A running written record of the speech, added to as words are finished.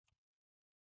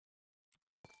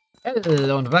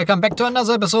Hello and welcome back to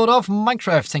another episode of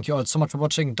Minecraft. Thank you all so much for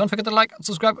watching. Don't forget to like,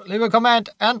 subscribe, leave a comment,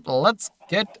 and let's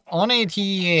get on it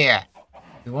here.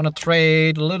 We want to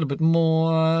trade a little bit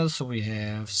more, so we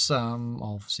have some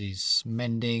of these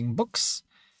mending books.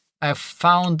 I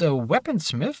found a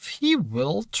weaponsmith. He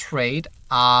will trade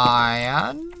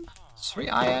iron, 3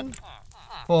 iron,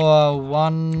 for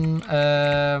 1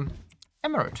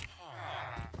 emerald.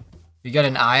 We got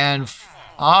an iron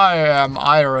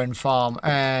farm,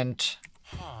 and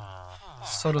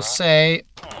so to say,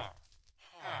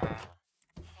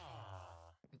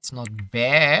 it's not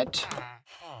bad.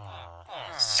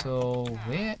 So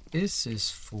where is this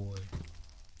fool?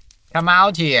 Come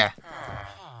out here.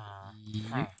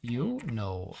 You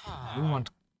no. You want?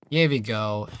 Here we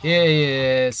go. Here he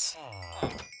is.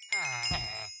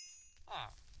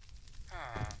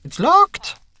 It's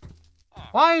locked.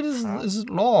 Why is it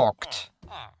locked?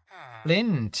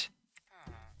 Flint.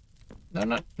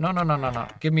 No.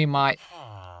 Give me my...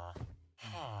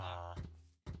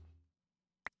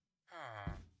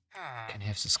 Can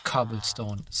have this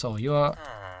cobblestone. So you're...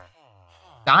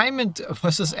 Diamond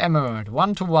versus emerald.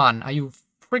 1-to-1. Are you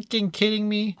freaking kidding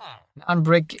me?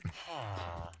 Unbreak...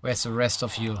 Where's the rest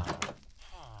of you?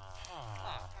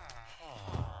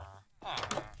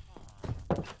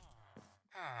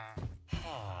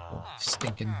 Oh,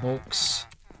 stinking books.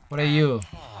 What are you?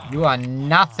 You are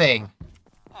nothing.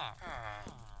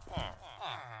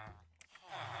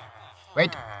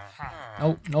 Wait.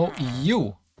 No,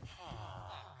 you.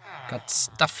 Got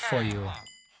stuff for you.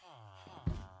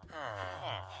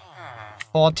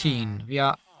 14. We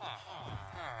are...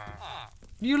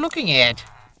 What are you looking at?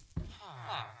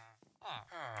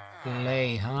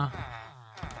 Play, huh?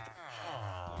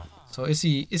 So is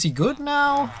he good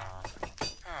now?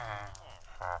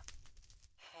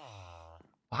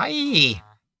 Why?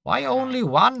 Why only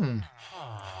 1?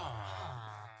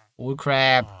 Oh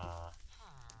crap.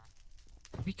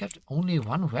 We got only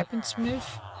 1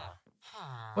 weaponsmith?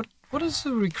 What is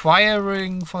the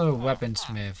requiring for a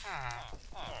weaponsmith?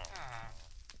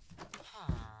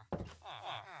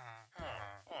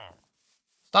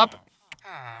 Stop!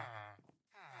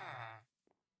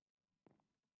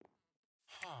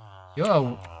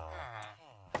 You're...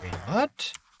 Wait,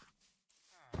 what?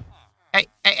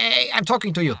 Hey, I'm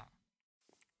talking to you!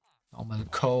 Normal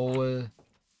coal.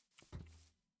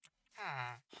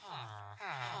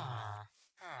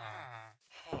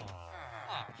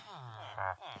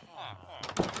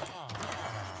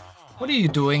 What are you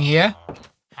doing here?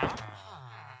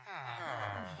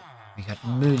 We got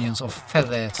millions of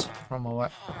feathers from our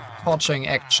torching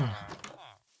action.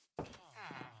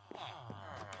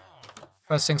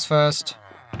 First things first.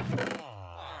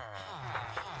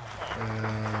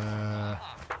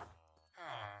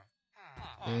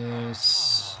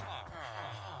 This.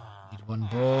 Need 1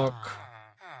 book.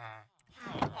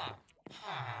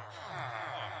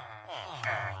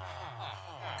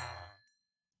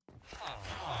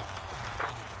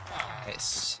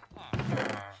 Yes.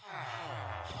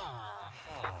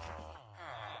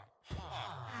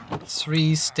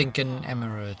 Three stinking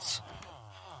emeralds.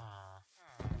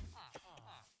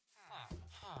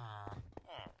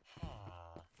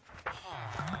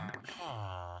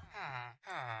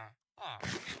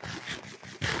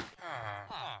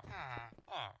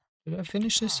 Did I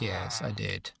finish this? Yes, I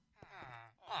did.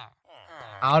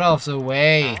 Out of the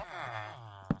way!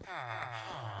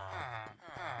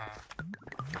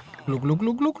 Look.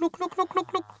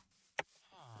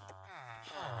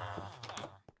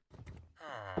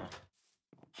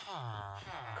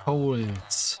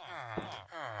 Colts.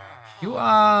 You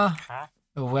are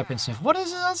a weaponsmith. What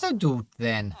is the other dude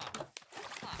then?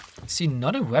 Is he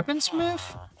not a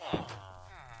weaponsmith?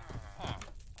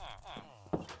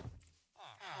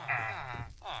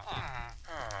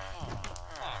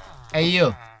 Hey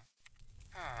you!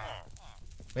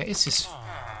 Where is this?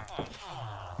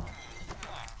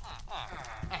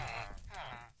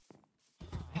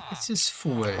 Where is this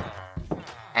fool?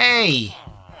 Hey!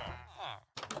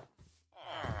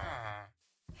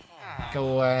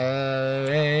 Go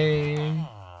away!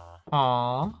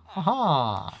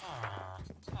 Ha!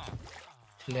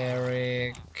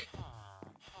 Cleric.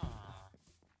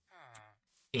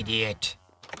 Idiot.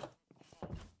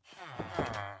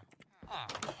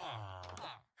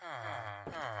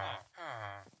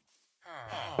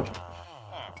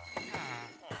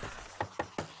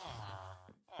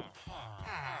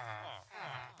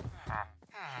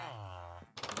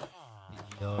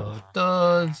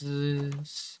 Does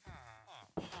this?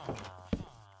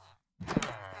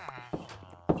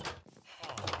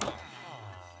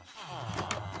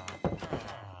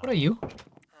 What are you?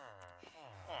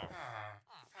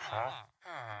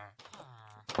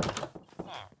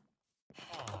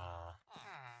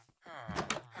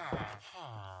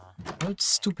 All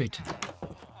stupid.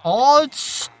 All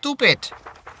stupid.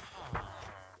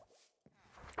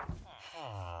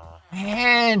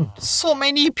 Man, so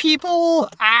many people.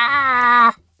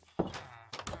 Ah!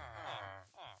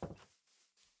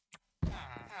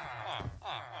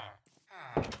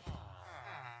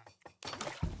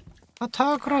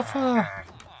 Photographer.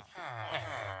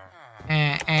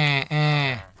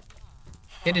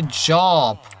 Get a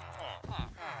job.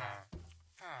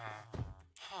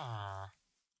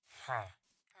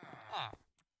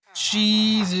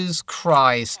 Jesus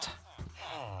Christ.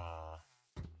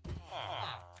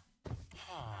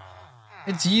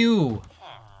 It's you.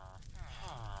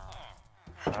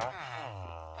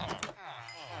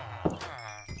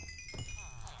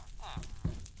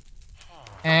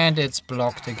 And it's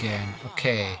blocked again.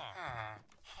 Okay.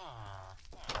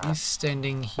 He's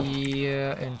standing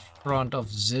here in front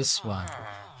of this one.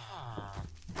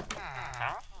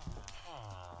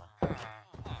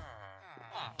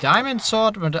 Diamond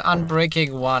sword with the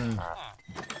unbreaking one.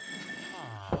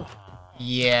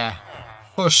 Yeah,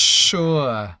 for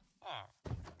sure.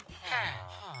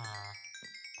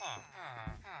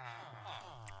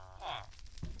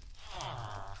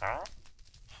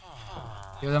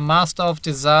 You're the master of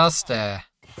disaster.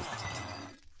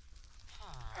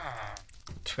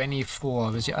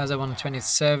 24. With the other one,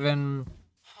 27.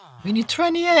 We need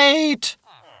 28.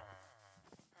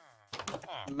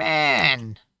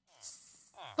 Man.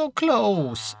 So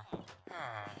close.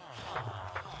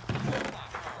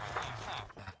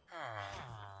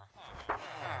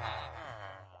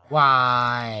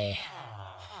 Why?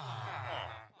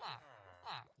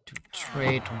 To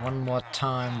trade one more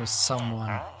time with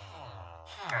someone.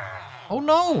 Oh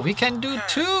no, we can do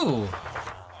two.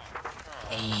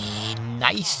 Hey,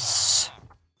 nice.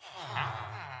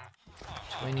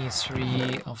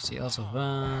 23 of the other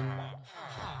one.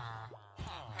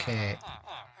 Okay.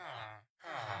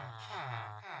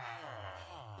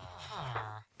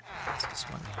 This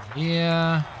one in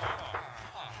here.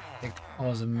 Take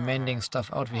all the mending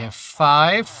stuff out. We have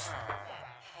 5.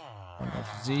 One of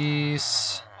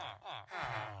these.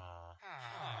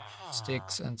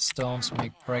 Sticks and stones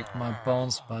may break my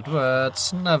bones, but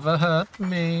words never hurt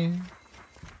me.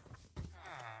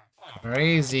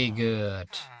 Crazy good.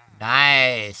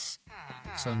 Nice.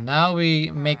 So now we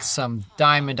make some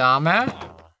diamond armor.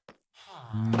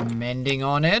 Mending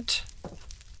on it.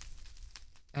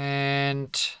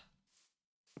 And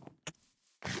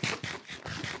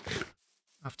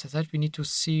after that we need to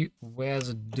see where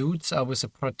the dudes are with the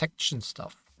protection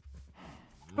stuff.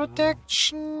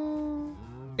 Protection.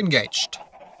 Engaged.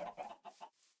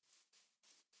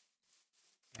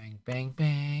 Bang, bang,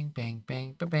 bang, bang,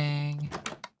 bang, bang, bang.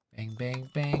 Bang, bang,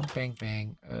 bang, bang,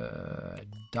 bang.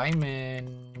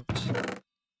 Diamond.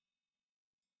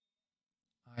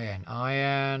 Iron,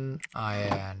 iron,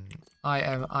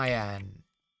 iron. Iron.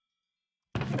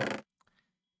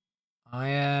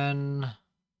 Iron.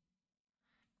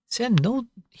 Is there no...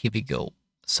 Here we go.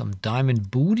 Some diamond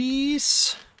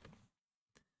booties.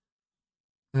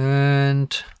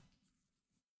 And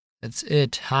that's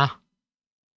it, huh?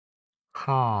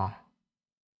 Huh.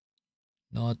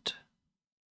 Not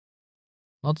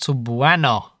so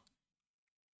bueno.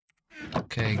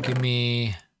 Okay, give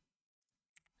me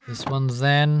this one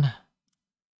then.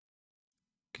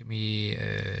 Give me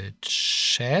a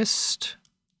chest.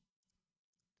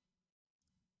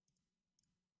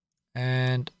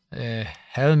 And a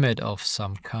helmet of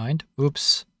some kind.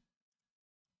 Oops.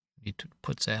 Need to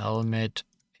put the helmet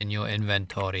in your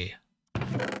inventory.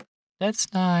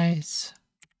 That's nice.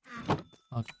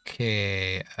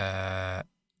 Okay,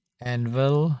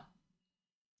 anvil,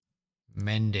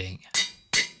 mending,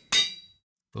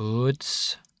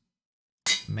 boots,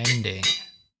 mending,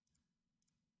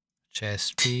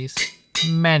 chest piece,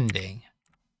 mending.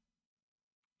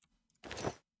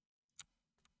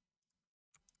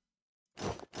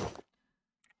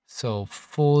 So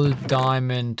full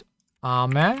diamond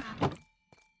armor.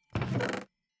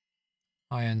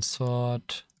 Iron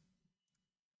sword,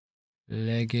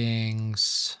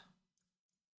 leggings,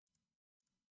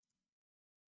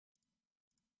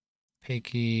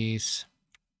 pickies,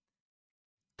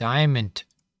 diamond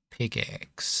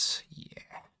pickaxe. Yeah,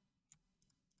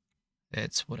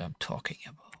 that's what I'm talking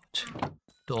about.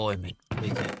 Diamond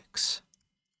pickaxe.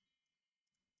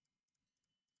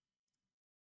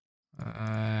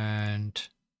 And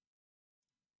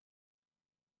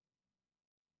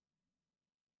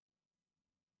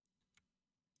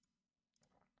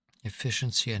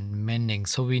efficiency and mending.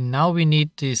 So we need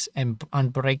this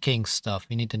unbreaking stuff.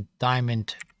 We need a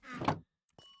diamond.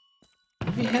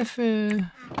 Do we have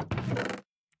a...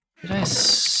 Did I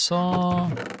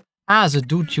saw... Ah, the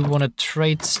dude you wanna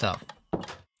trade stuff.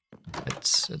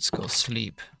 Let's go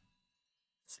sleep.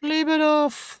 Sleep it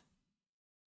off.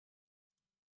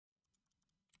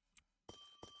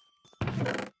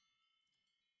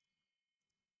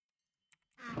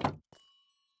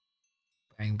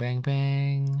 Bang, bang,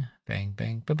 bang. Bang,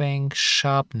 bang, bang, bang.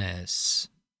 Sharpness.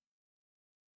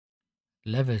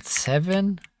 Level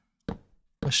 7?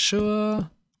 For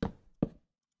sure.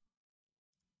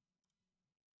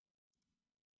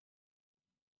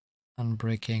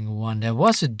 Unbreaking 1. There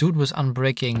was a dude with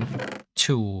Unbreaking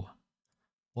 2.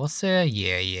 Was there?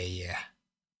 Yeah.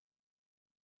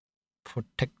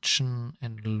 Protection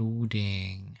and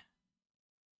looting.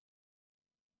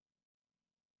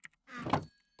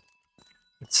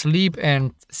 Let's sleep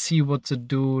and see what the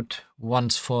dude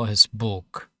wants for his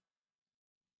book.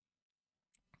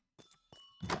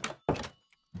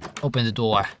 Open the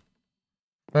door.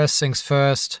 First things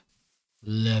first.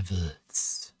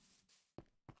 Levels.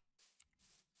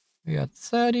 We are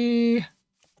 30.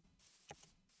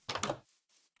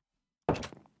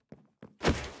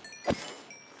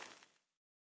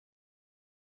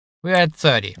 We're at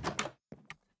 30.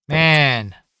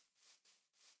 Man.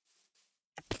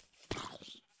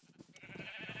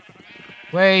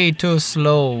 Way too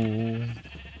slow.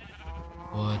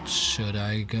 What should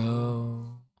I go?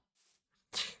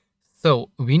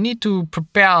 So, we need to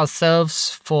prepare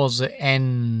ourselves for the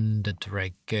Ender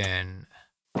Dragon.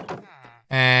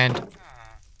 And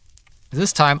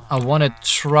this time I want to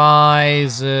try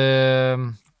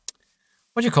the...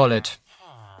 what do you call it?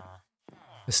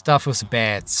 The stuff with the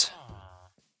beds.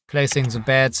 Placing the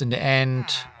beds in the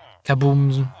end.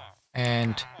 Kaboom.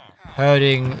 And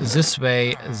herding this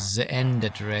way the Ender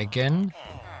Dragon.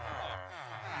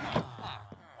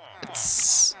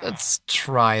 Let's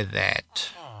try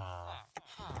that.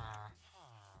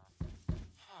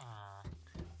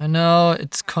 I know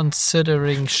it's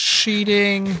considering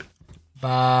cheating,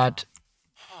 but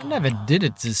I never did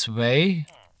it this way.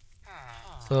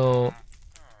 So,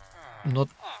 not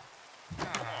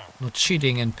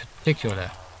cheating in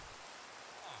particular.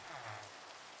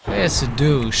 Where's the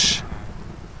douche?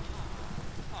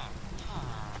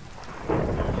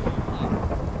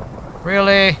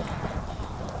 Really?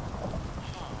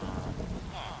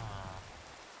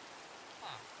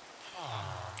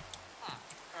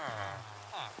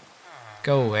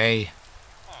 Go away.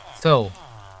 So.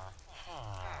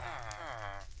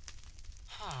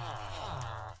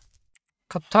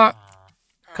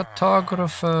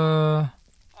 Cartographer.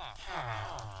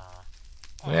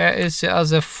 Where is the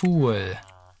other fool?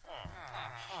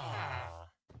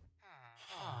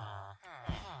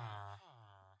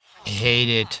 I hate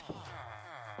it.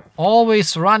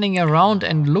 Always running around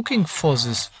and looking for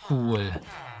this fool.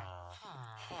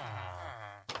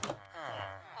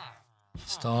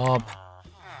 Stop.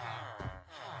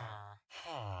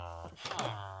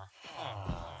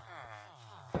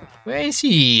 Where is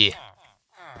he?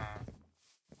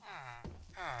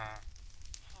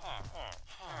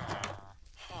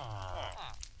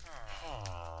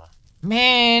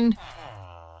 Man.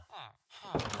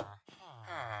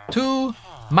 Too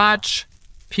much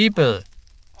people.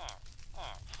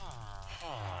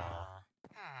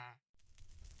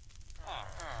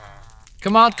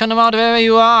 Come out wherever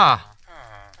you are.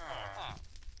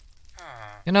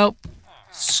 You know,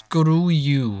 screw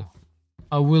you.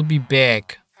 I will be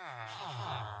back.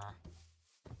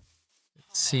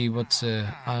 Let's see what the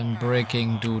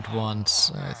Unbreaking dude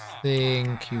wants. I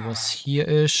think he was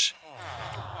here-ish.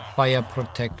 Fire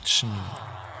protection.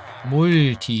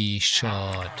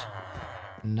 Multi-shot.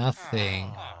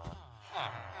 Nothing.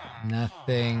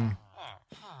 Nothing.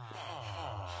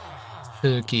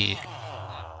 Silky.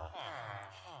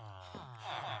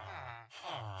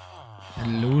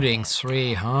 Looting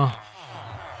 3, huh?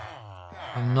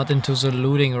 I'm not into the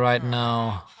looting right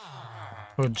now.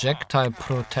 Projectile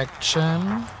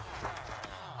protection.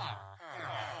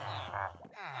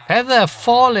 Feather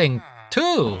falling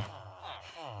 2.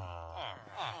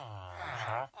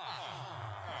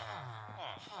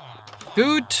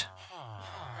 Dude.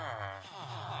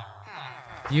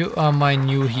 You are my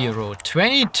new hero.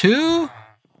 22?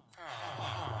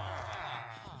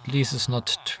 At least it's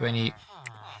not 28.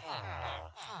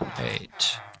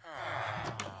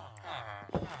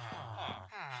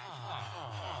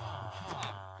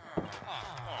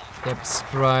 Depth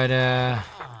Strider.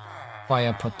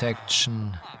 Fire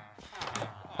protection.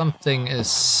 Something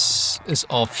is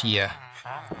off here.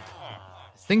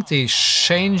 I think they're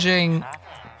changing.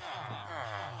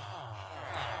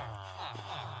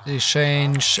 They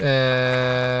change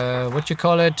what you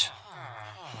call it?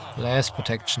 Blast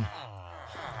protection.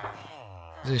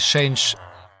 They change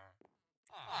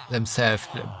themselves.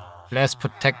 Blast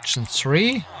protection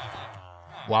 3.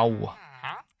 Wow.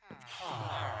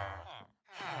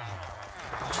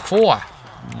 4.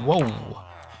 Whoa.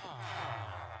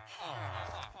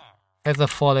 Feather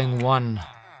falling 1.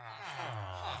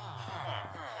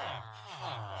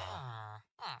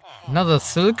 Another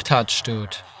silk touch,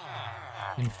 dude.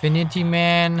 Infinity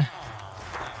Man.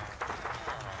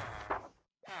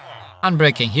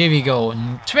 Unbreaking, here we go.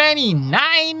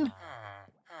 29?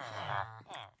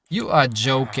 You are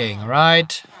joking,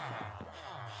 right?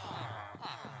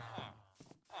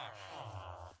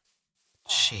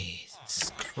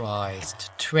 Jesus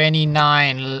Christ.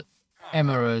 29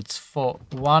 emeralds for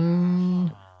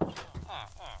one.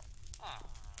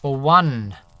 For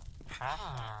one.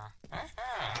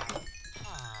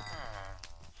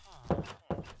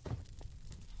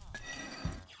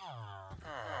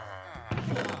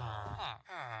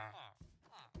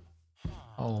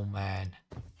 Oh man.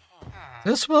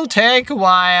 This will take a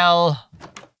while.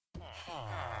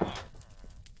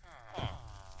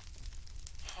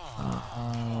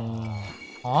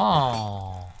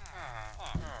 Oh.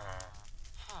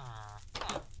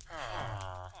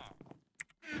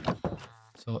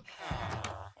 So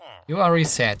you are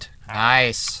reset.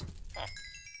 Nice.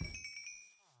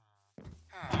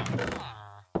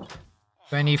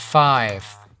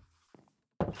 25.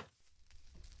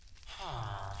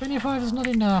 25 is not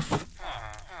enough.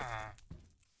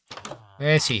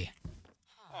 Where is he?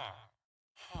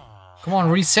 Come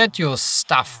on, reset your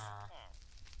stuff.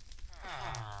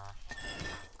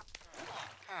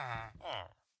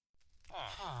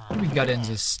 What do we got in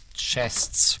these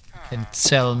chests? Can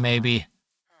sell maybe.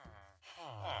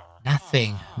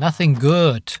 Nothing. Nothing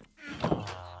good.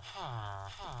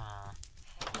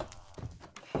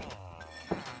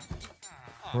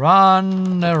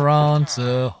 Run around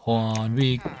the horn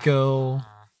we go.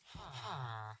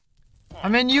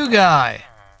 I'm a new guy.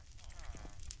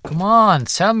 Come on,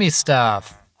 sell me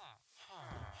stuff.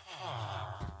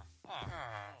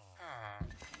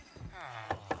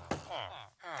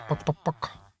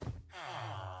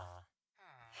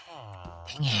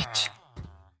 Dang it.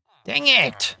 Dang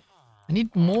it. I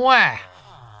need more.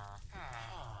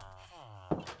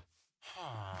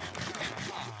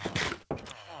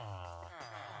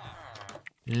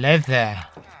 Leather.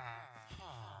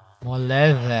 More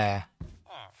leather.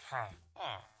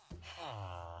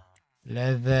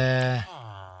 Leather.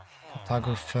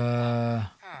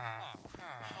 Photographer.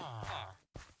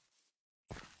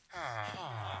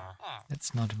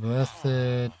 That's not worth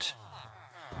it.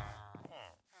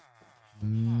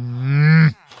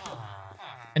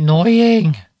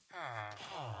 Annoying.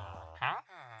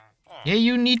 Yeah,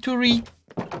 you need to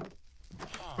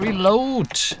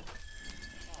reload.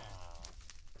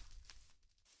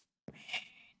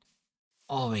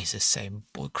 Always the same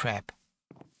bullcrap.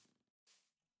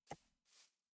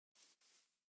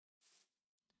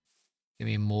 Give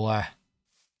me more.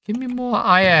 Give me more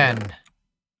iron.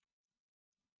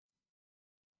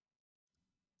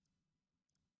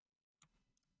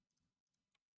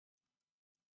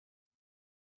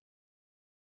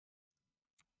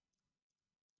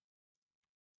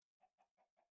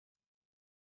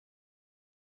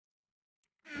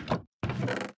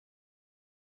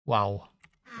 Wow.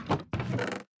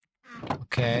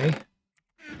 Okay.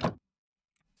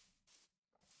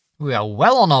 We are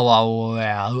well on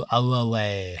our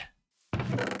way.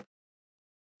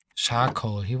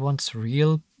 Charcoal. He wants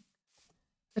real.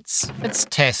 Let's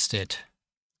test it.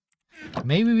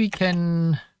 Maybe we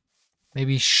can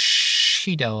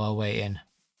cheat our way in.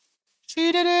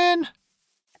 Cheat it in.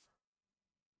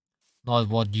 Not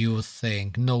what you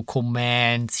think. No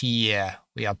commands here.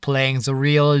 We are playing the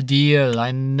real deal.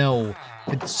 I know.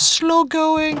 It's slow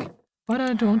going, but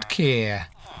I don't care.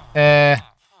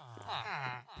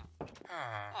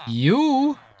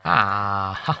 You?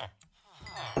 Ah.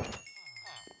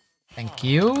 Thank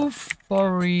you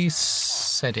for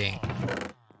resetting.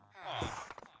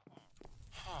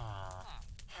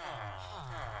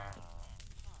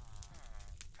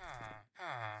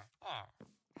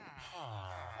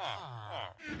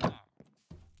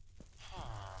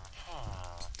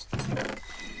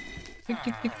 Tick,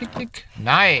 tick, tick, tick, tick.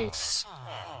 Nice.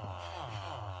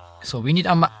 So we need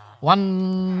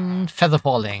one feather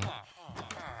falling.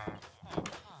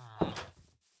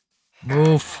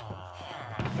 Move.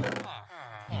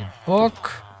 Need a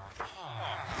book.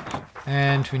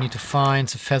 And we need to find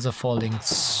the feather falling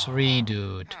 3,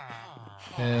 dude.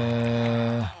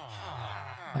 Are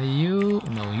you?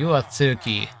 No, you are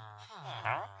silky.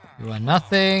 You are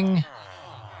nothing.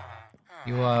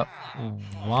 You are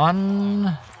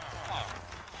 1.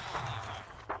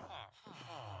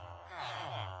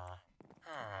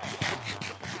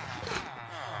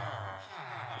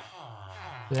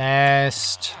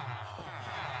 Blast.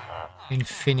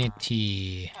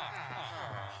 Infinity.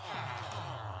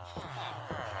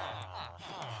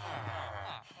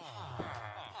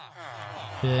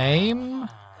 Flame.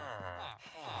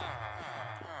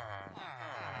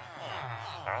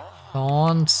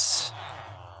 Thorns.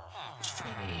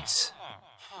 Jeez.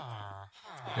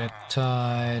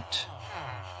 Reptide.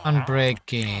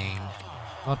 Unbreaking.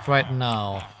 Not right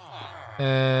now.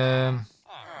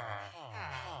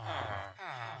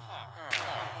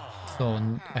 So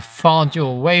I found you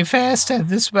way faster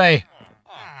this way.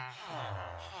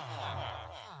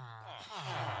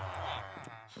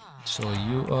 So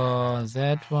you are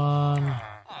that one.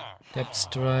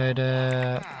 Deadside.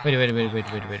 Wait.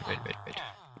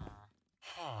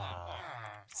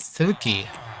 Silky.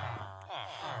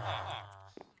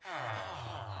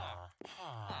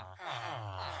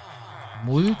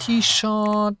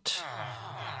 Multi-shot.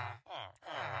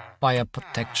 Fire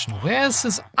protection. Where's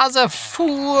this other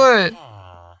fool?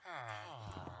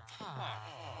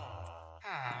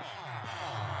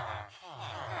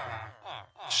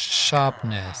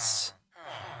 Sharpness.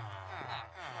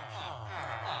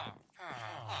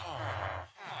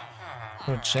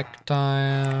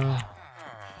 Projectile.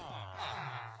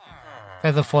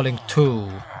 Feather falling 2.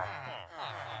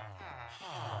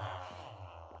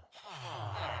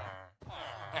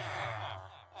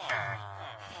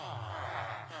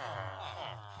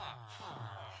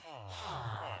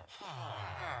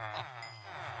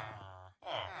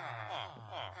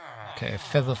 Okay,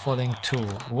 feather falling 2.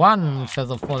 1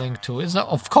 feather falling 2. Is that,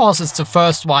 of course, it's the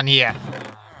first one here.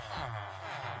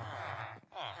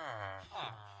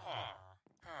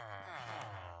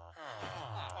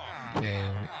 Okay,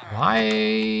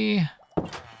 why?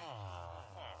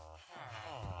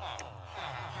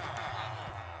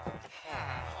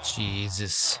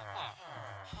 Jesus.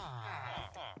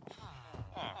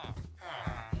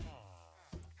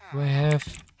 Do I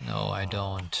have? No, I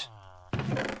don't.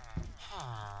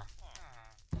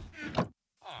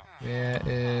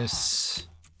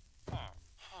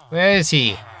 Where is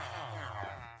he?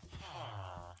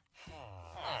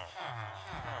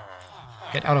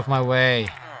 Get out of my way.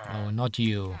 No, not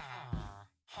you.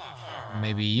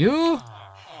 Maybe you?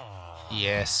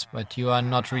 Yes, but you are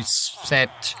not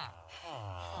reset.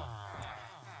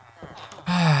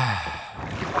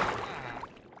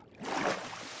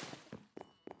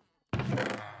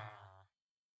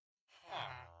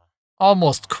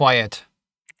 Almost quiet.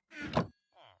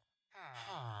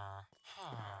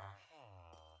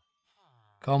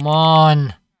 Come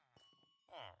on.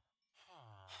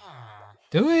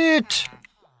 Do it.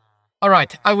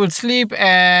 Alright, I will sleep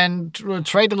and will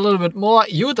trade a little bit more.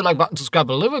 You hit the like button,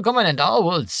 subscribe, leave a comment, and I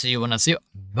will see you when I see you.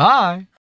 Bye.